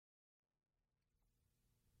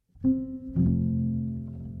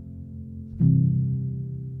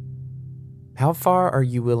How far are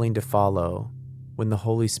you willing to follow when the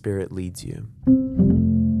Holy Spirit leads you?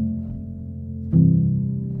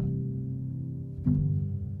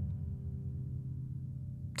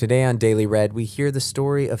 Today on Daily Read, we hear the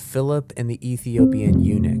story of Philip and the Ethiopian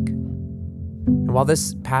eunuch. And while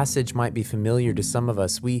this passage might be familiar to some of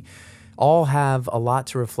us, we all have a lot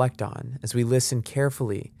to reflect on as we listen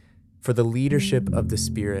carefully for the leadership of the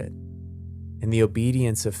Spirit and the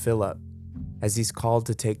obedience of Philip as he's called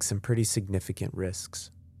to take some pretty significant risks.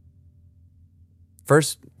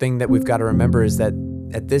 First thing that we've got to remember is that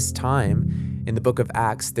at this time in the book of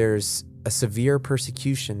Acts, there's a severe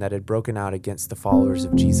persecution that had broken out against the followers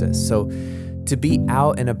of Jesus. So to be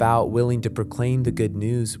out and about willing to proclaim the good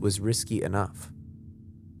news was risky enough.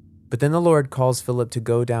 But then the Lord calls Philip to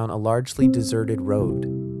go down a largely deserted road,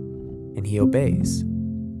 and he obeys.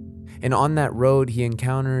 And on that road, he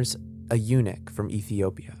encounters a eunuch from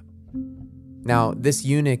Ethiopia. Now, this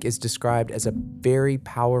eunuch is described as a very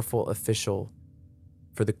powerful official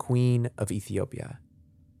for the Queen of Ethiopia.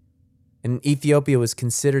 And Ethiopia was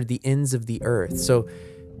considered the ends of the earth. So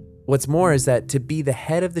what's more is that to be the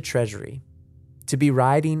head of the treasury, to be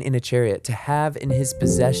riding in a chariot, to have in his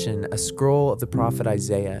possession a scroll of the prophet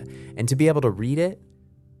Isaiah, and to be able to read it,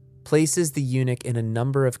 places the eunuch in a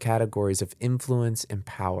number of categories of influence and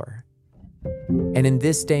power. And in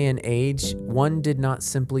this day and age, one did not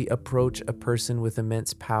simply approach a person with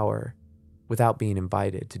immense power without being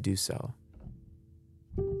invited to do so.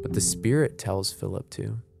 But the Spirit tells Philip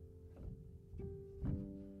to.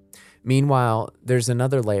 Meanwhile, there's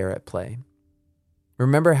another layer at play.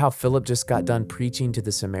 Remember how Philip just got done preaching to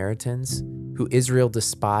the Samaritans, who Israel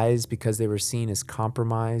despised because they were seen as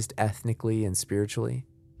compromised ethnically and spiritually?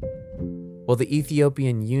 Well, the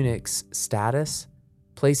Ethiopian eunuch's status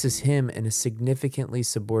places him in a significantly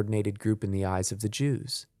subordinated group in the eyes of the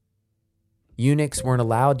Jews. Eunuchs weren't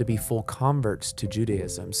allowed to be full converts to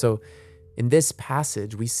Judaism. So in this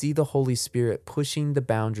passage, we see the Holy Spirit pushing the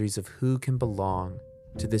boundaries of who can belong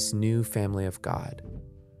to this new family of God.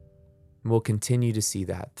 And we'll continue to see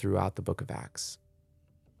that throughout the book of Acts.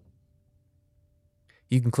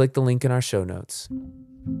 You can click the link in our show notes,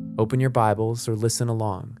 open your Bibles, or listen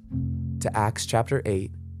along to Acts chapter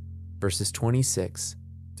 8, verses 26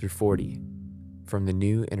 through 40 from the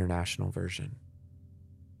New International Version.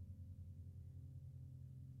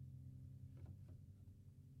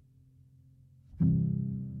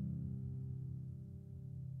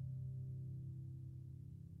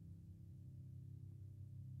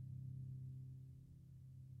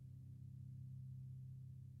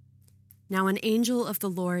 Now an angel of the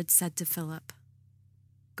Lord said to Philip,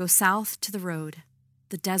 "Go south to the road,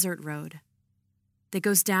 the desert road, that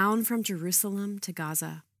goes down from Jerusalem to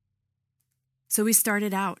Gaza." So he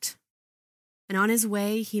started out, and on his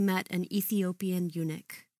way he met an Ethiopian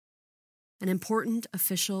eunuch, an important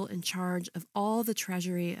official in charge of all the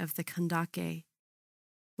treasury of the Kandake,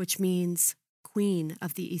 which means Queen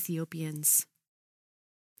of the Ethiopians.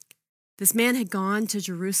 This man had gone to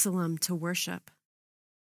Jerusalem to worship,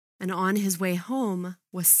 and on his way home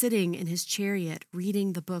was sitting in his chariot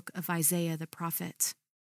reading the book of Isaiah the prophet.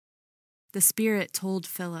 The Spirit told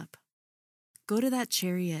Philip, "Go to that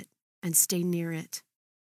chariot and stay near it."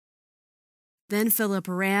 Then Philip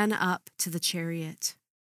ran up to the chariot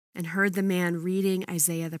and heard the man reading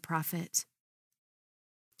Isaiah the prophet.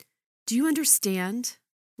 "Do you understand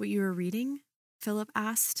what you are reading?" Philip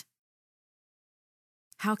asked.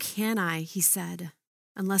 "How can I," he said,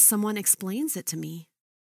 "unless someone explains it to me?"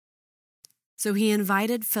 So he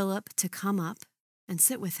invited Philip to come up and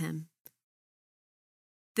sit with him.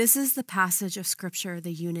 This is the passage of scripture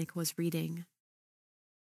the eunuch was reading.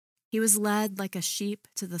 He was led like a sheep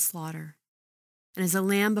to the slaughter, and as a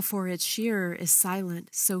lamb before its shearer is silent,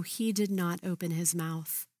 so he did not open his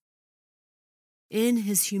mouth. In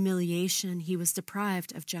his humiliation, he was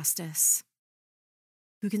deprived of justice.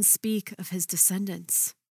 Who can speak of his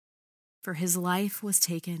descendants? For his life was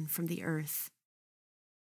taken from the earth.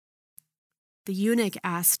 The eunuch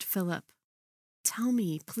asked Philip, "Tell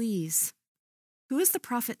me, please, who is the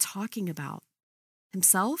prophet talking about?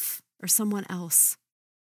 Himself or someone else?"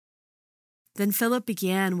 Then Philip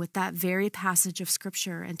began with that very passage of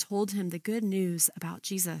scripture and told him the good news about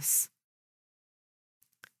Jesus.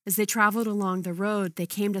 As they traveled along the road, they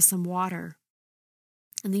came to some water.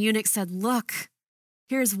 And the eunuch said, "Look,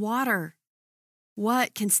 here's water.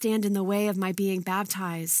 What can stand in the way of my being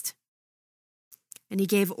baptized?" And he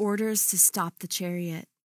gave orders to stop the chariot.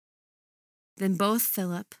 Then both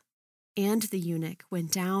Philip and the eunuch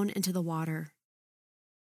went down into the water,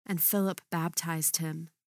 and Philip baptized him.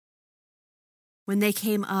 When they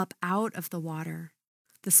came up out of the water,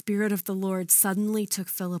 the Spirit of the Lord suddenly took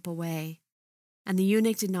Philip away, and the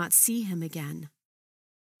eunuch did not see him again,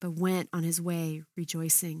 but went on his way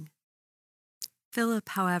rejoicing. Philip,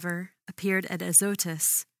 however, appeared at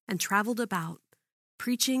Azotus and traveled about,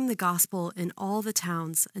 preaching the gospel in all the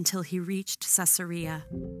towns until he reached Caesarea.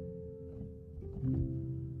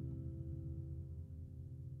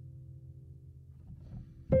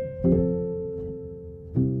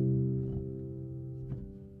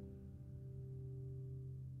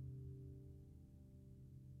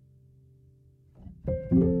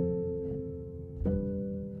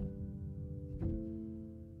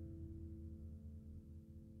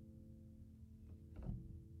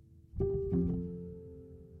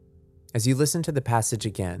 As you listen to the passage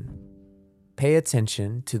again, pay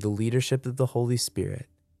attention to the leadership of the Holy Spirit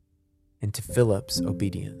and to Philip's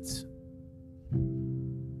obedience.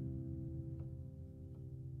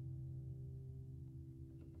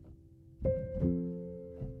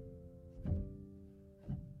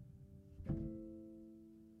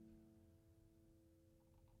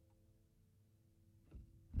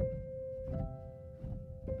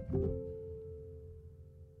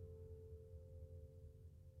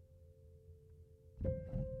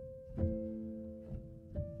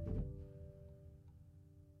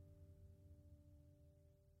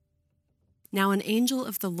 Now an angel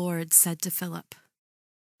of the Lord said to Philip,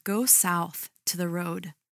 "Go south to the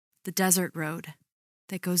road, the desert road,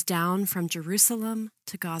 that goes down from Jerusalem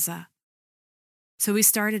to Gaza." So he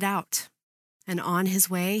started out, and on his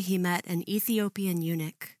way he met an Ethiopian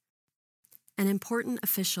eunuch, an important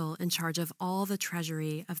official in charge of all the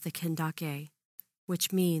treasury of the Kandake,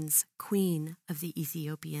 which means Queen of the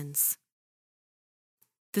Ethiopians.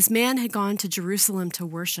 This man had gone to Jerusalem to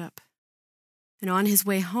worship, and on his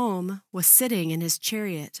way home was sitting in his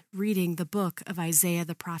chariot reading the book of Isaiah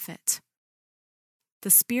the prophet. The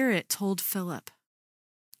Spirit told Philip,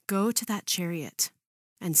 "Go to that chariot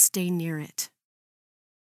and stay near it."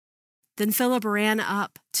 Then Philip ran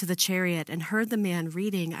up to the chariot and heard the man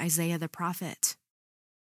reading Isaiah the prophet.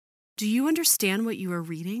 "Do you understand what you are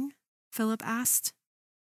reading?" Philip asked.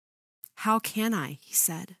 "How can I," he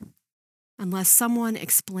said, "unless someone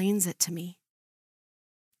explains it to me?"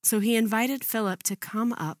 So he invited Philip to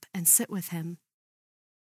come up and sit with him.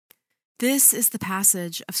 This is the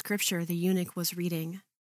passage of Scripture the eunuch was reading.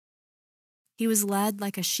 He was led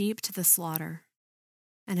like a sheep to the slaughter,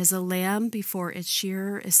 and as a lamb before its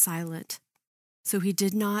shearer is silent, so he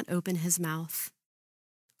did not open his mouth.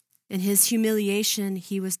 In his humiliation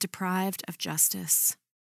he was deprived of justice.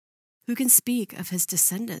 Who can speak of his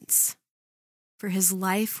descendants? For his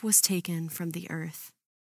life was taken from the earth.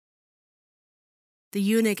 The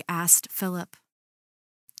eunuch asked Philip,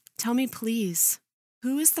 "Tell me, please,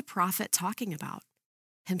 who is the prophet talking about?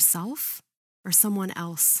 Himself or someone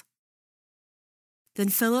else?" Then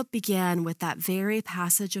Philip began with that very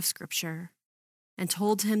passage of Scripture and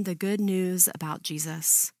told him the good news about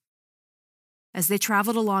Jesus. As they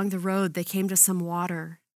traveled along the road, they came to some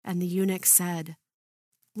water, and the eunuch said,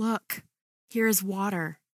 "Look, here is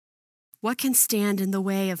water. What can stand in the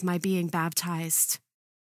way of my being baptized?"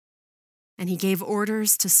 And he gave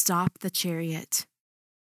orders to stop the chariot.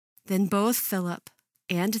 Then both Philip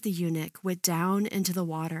and the eunuch went down into the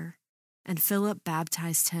water, and Philip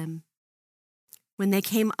baptized him. When they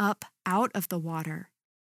came up out of the water,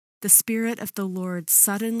 the Spirit of the Lord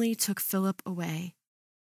suddenly took Philip away,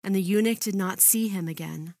 and the eunuch did not see him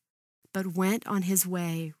again, but went on his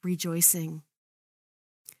way rejoicing.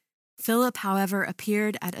 Philip, however,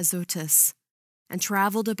 appeared at Azotus and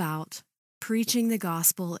traveled about, preaching the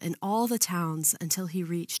gospel in all the towns until he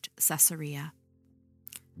reached Caesarea.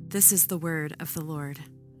 This is the word of the Lord.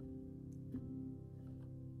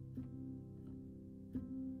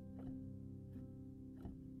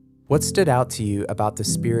 What stood out to you about the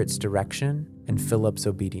Spirit's direction and Philip's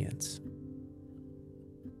obedience?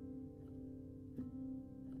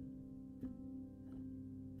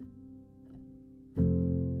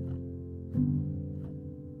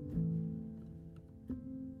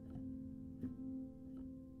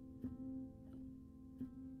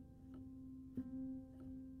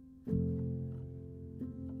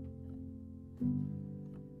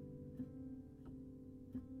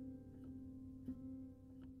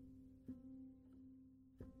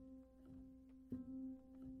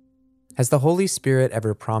 Has the Holy Spirit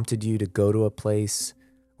ever prompted you to go to a place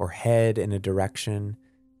or head in a direction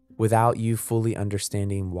without you fully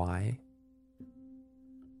understanding why?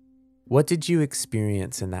 What did you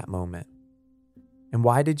experience in that moment? And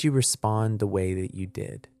why did you respond the way that you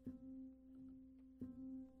did?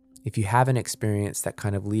 If you haven't experienced that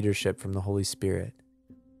kind of leadership from the Holy Spirit,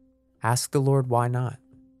 Ask the Lord why not.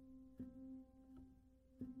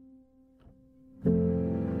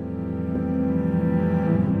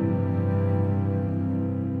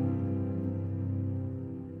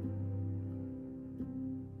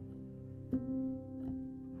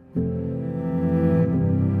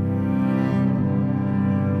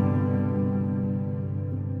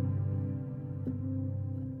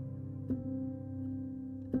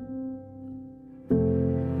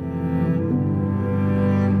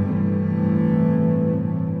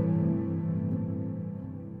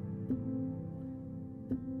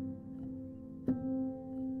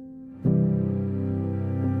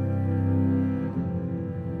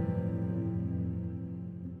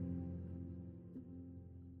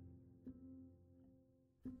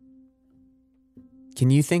 Can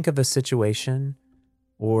you think of a situation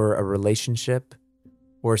or a relationship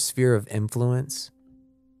or a sphere of influence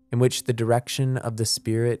in which the direction of the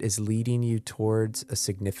Spirit is leading you towards a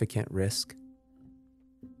significant risk?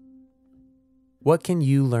 What can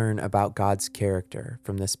you learn about God's character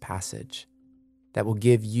from this passage that will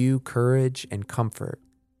give you courage and comfort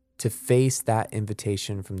to face that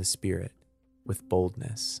invitation from the Spirit with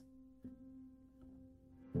boldness?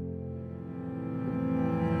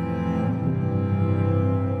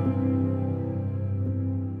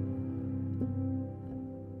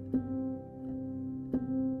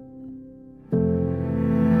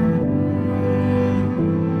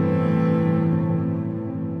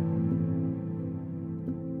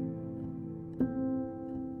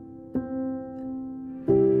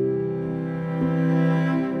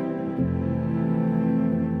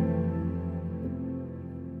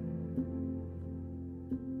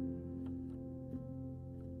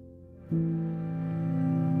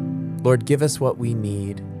 Lord, give us what we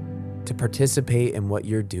need to participate in what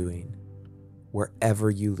you're doing, wherever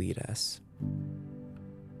you lead us.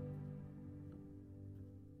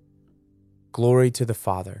 Glory to the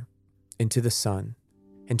Father, and to the Son,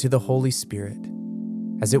 and to the Holy Spirit,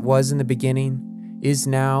 as it was in the beginning, is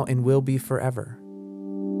now, and will be forever.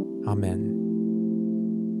 Amen.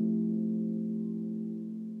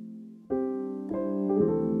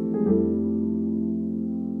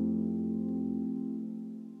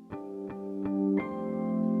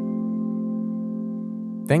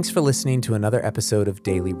 Thanks for listening to another episode of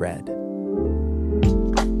Daily Read.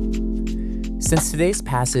 Since today's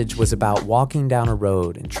passage was about walking down a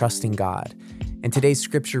road and trusting God, and today's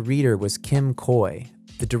scripture reader was Kim Coy,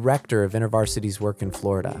 the director of InterVarsity's work in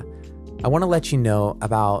Florida, I want to let you know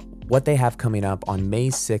about what they have coming up on May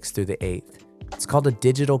 6th through the 8th. It's called a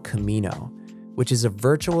Digital Camino, which is a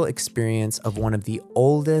virtual experience of one of the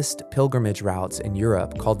oldest pilgrimage routes in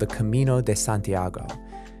Europe called the Camino de Santiago.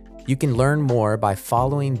 You can learn more by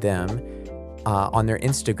following them on their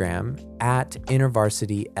Instagram at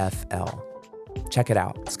InterVarsityFL. Check it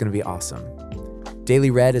out. It's going to be awesome.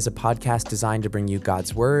 Daily Read is a podcast designed to bring you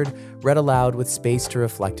God's Word, read aloud with space to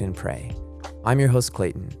reflect and pray. I'm your host,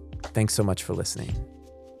 Clayton. Thanks so much for listening.